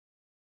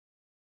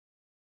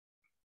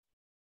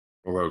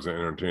Well, that was an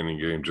entertaining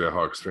game.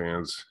 Jayhawks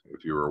fans,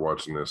 if you were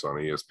watching this on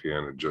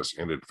ESPN, it just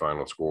ended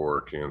final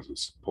score.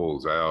 Kansas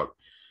pulls out.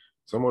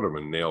 Somewhat of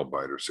a nail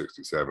biter,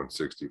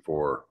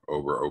 67-64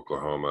 over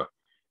Oklahoma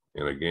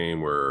in a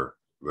game where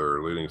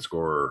their leading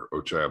scorer,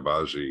 Ochai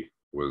Agbaji,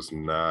 was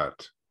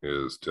not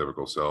his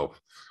typical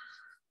self.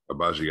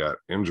 Agbaji got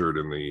injured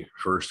in the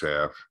first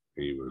half.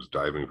 He was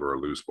diving for a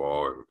loose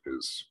ball and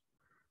his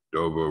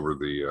dove over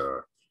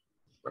the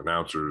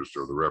announcers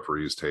or the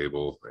referee's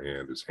table,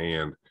 and his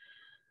hand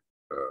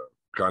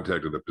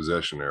contacted the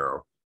possession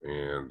arrow,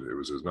 and it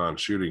was his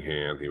non-shooting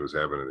hand. He was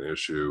having an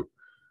issue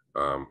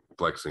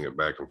flexing it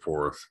back and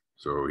forth.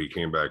 So he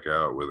came back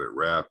out with it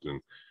wrapped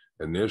and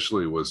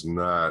initially was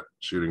not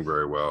shooting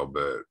very well.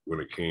 But when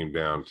it came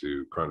down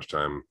to crunch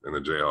time and the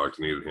Jayhawks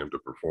needed him to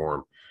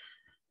perform,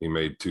 he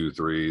made 2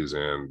 threes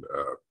and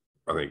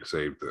I think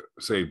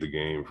saved the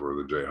game for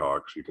the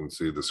Jayhawks. You can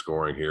see the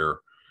scoring here.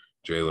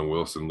 Jalen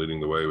Wilson leading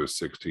the way with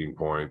 16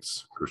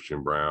 points.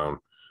 Christian Brown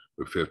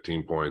with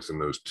 15 points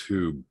and those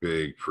 2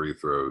 big free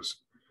throws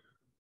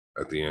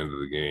at the end of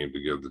the game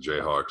to give the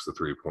Jayhawks the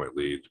 3-point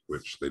lead,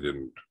 which they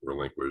didn't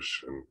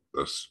relinquish, and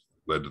thus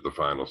led to the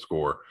final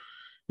score.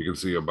 You can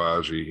see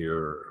Agbaji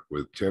here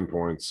with 10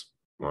 points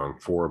on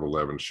 4 of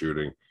 11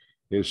 shooting.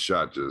 His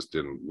shot just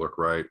didn't look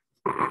right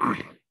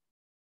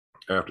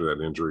after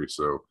that injury,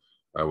 so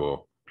I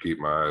will keep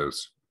my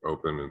eyes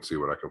open and see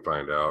what I can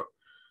find out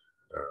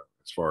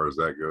as far as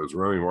that goes.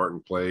 Remy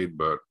Martin played,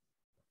 but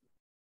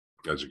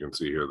as you can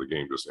see here, the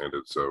game just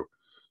ended, so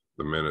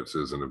the minutes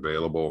isn't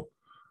available.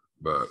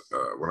 But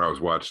when I was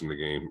watching the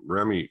game,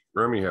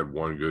 Remy had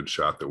one good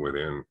shot that went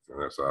in,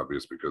 and that's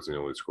obvious because he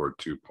only scored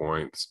 2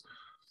 points.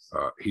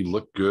 He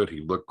looked good. He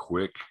looked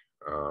quick.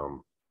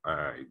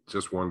 I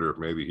just wonder if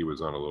maybe he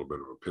was on a little bit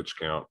of a pitch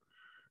count,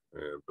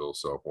 and Bill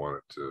Self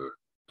wanted to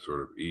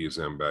sort of ease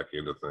him back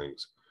into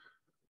things.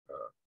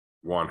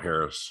 Juan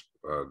Harris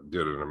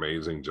did an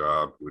amazing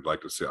job. I'd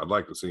like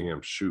to see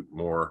him shoot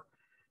more.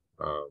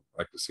 I'd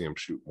like to see him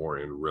shoot more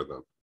in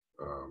rhythm.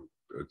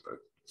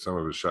 Some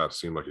of his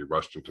shots seemed like he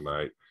rushed him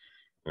tonight.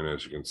 And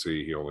as you can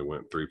see, he only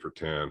went 3 for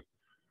 10,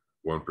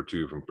 1 for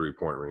 2 from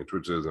 3-point range,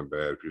 which isn't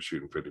bad. If you're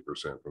shooting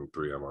 50% from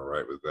 3, I'm all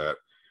right with that.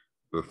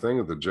 The thing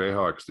that the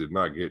Jayhawks did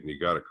not get, and you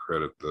got to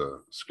credit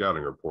the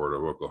scouting report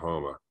of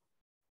Oklahoma,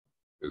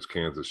 is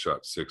Kansas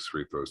shot 6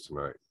 free throws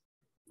tonight.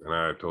 And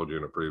I told you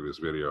in a previous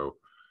video,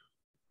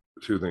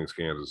 2 things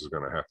Kansas is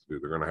going to have to do.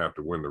 They're going to have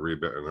to win the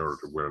rebound in order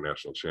to win a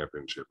national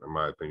championship, in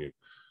my opinion.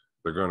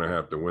 They're going to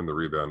have to win the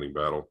rebounding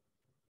battle,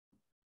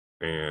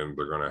 and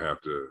they're going to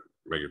have to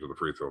make it to the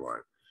free throw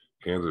line.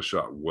 Kansas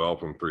shot well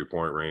from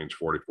 3-point range,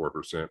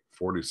 44%,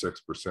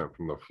 46%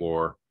 from the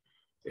floor,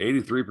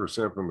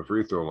 83% from the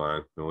free throw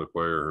line. The only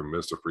player who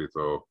missed a free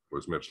throw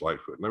was Mitch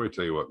Lightfoot. Let me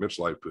tell you what, Mitch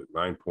Lightfoot,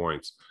 9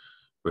 points,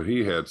 but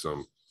he had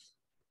some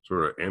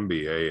sort of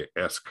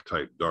NBA-esque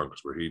type dunks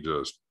where he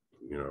just,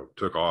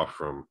 took off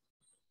from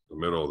the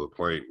middle of the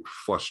paint,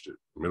 flushed it,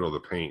 middle of the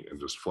paint, and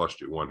just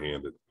flushed it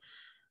one-handed.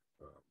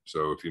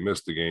 So if you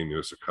missed the game, you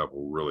missed a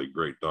couple really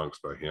great dunks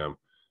by him.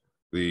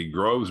 The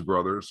Groves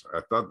brothers,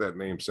 I thought that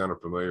name sounded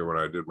familiar when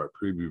I did my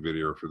preview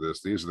video for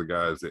this. These are the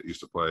guys that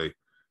used to play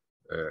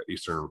at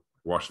Eastern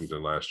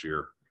Washington last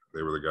year.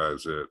 They were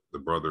the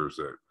brothers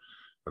that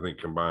I think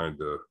combined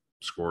to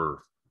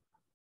score,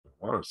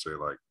 I want to say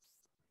like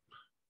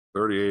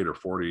 38 or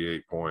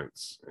 48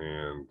 points,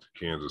 and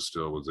Kansas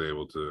still was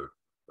able to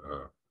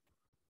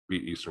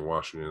beat Eastern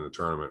Washington in the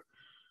tournament.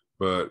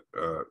 But,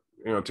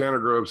 Tanner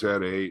Groves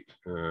had 8,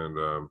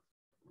 and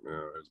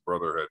his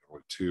brother had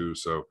only 2,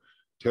 so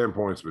 10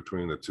 points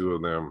between the 2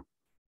 of them.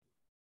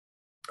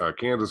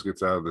 Kansas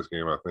gets out of this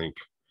game, I think,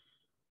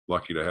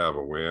 lucky to have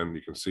a win.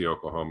 You can see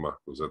Oklahoma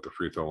was at the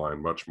free throw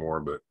line much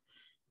more, but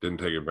didn't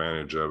take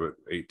advantage of it.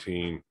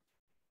 18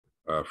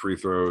 free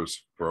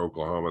throws for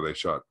Oklahoma. They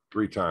shot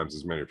 3 times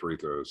as many free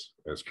throws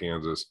as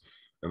Kansas.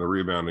 And the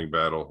rebounding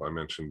battle, I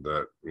mentioned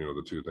that,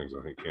 the 2 things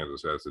I think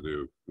Kansas has to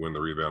do: win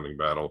the rebounding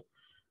battle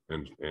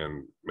and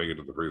make it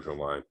to the free throw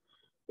line.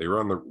 They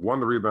won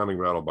the rebounding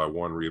battle by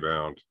 1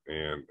 rebound,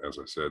 and as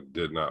I said,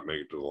 did not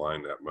make it to the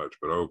line that much.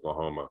 But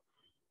Oklahoma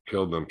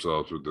killed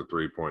themselves with the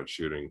 3-point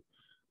shooting.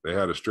 They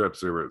had a stretch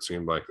there where it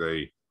seemed like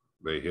they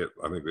hit.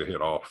 I think they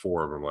hit all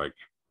 4 of them, like,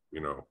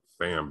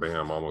 bam,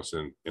 bam, almost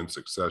in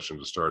succession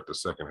to start the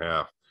second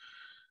half.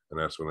 And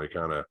that's when they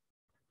kind of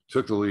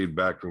took the lead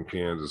back from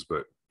Kansas,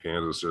 but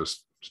Kansas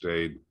just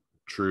stayed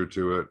true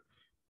to it.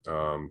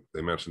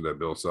 They mentioned that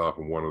Bill Self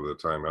in one of the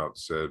timeouts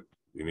said,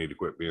 you need to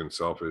quit being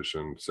selfish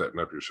and setting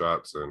up your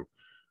shots and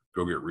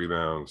go get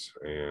rebounds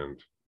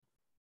and,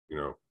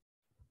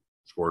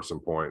 score some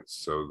points.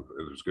 So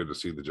it was good to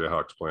see the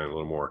Jayhawks playing a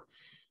little more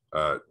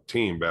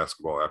team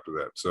basketball after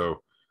that.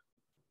 So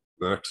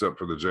the next up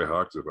for the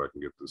Jayhawks, if I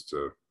can get this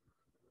to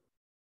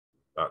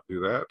not do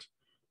that,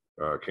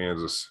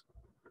 Kansas,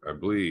 I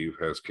believe,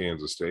 has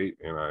Kansas State,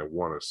 and I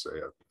want to say,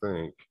 I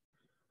think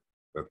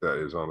that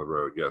is on the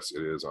road. Yes,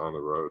 it is on the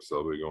road. So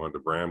they'll be going to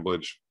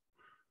Bramblage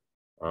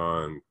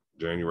on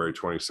January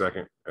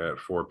 22nd at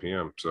 4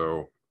 p.m.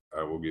 So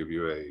I will give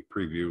you a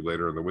preview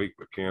later in the week,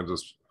 but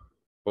Kansas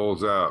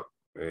pulls out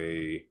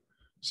a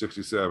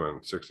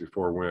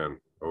 67-64 win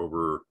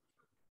over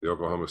the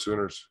Oklahoma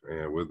Sooners.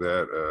 And with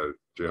that,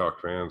 Jayhawk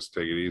fans,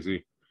 take it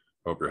easy.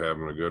 Hope you're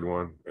having a good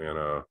one. And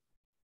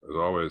as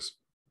always,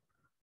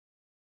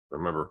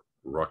 remember,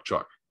 rock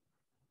chalk.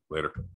 Later.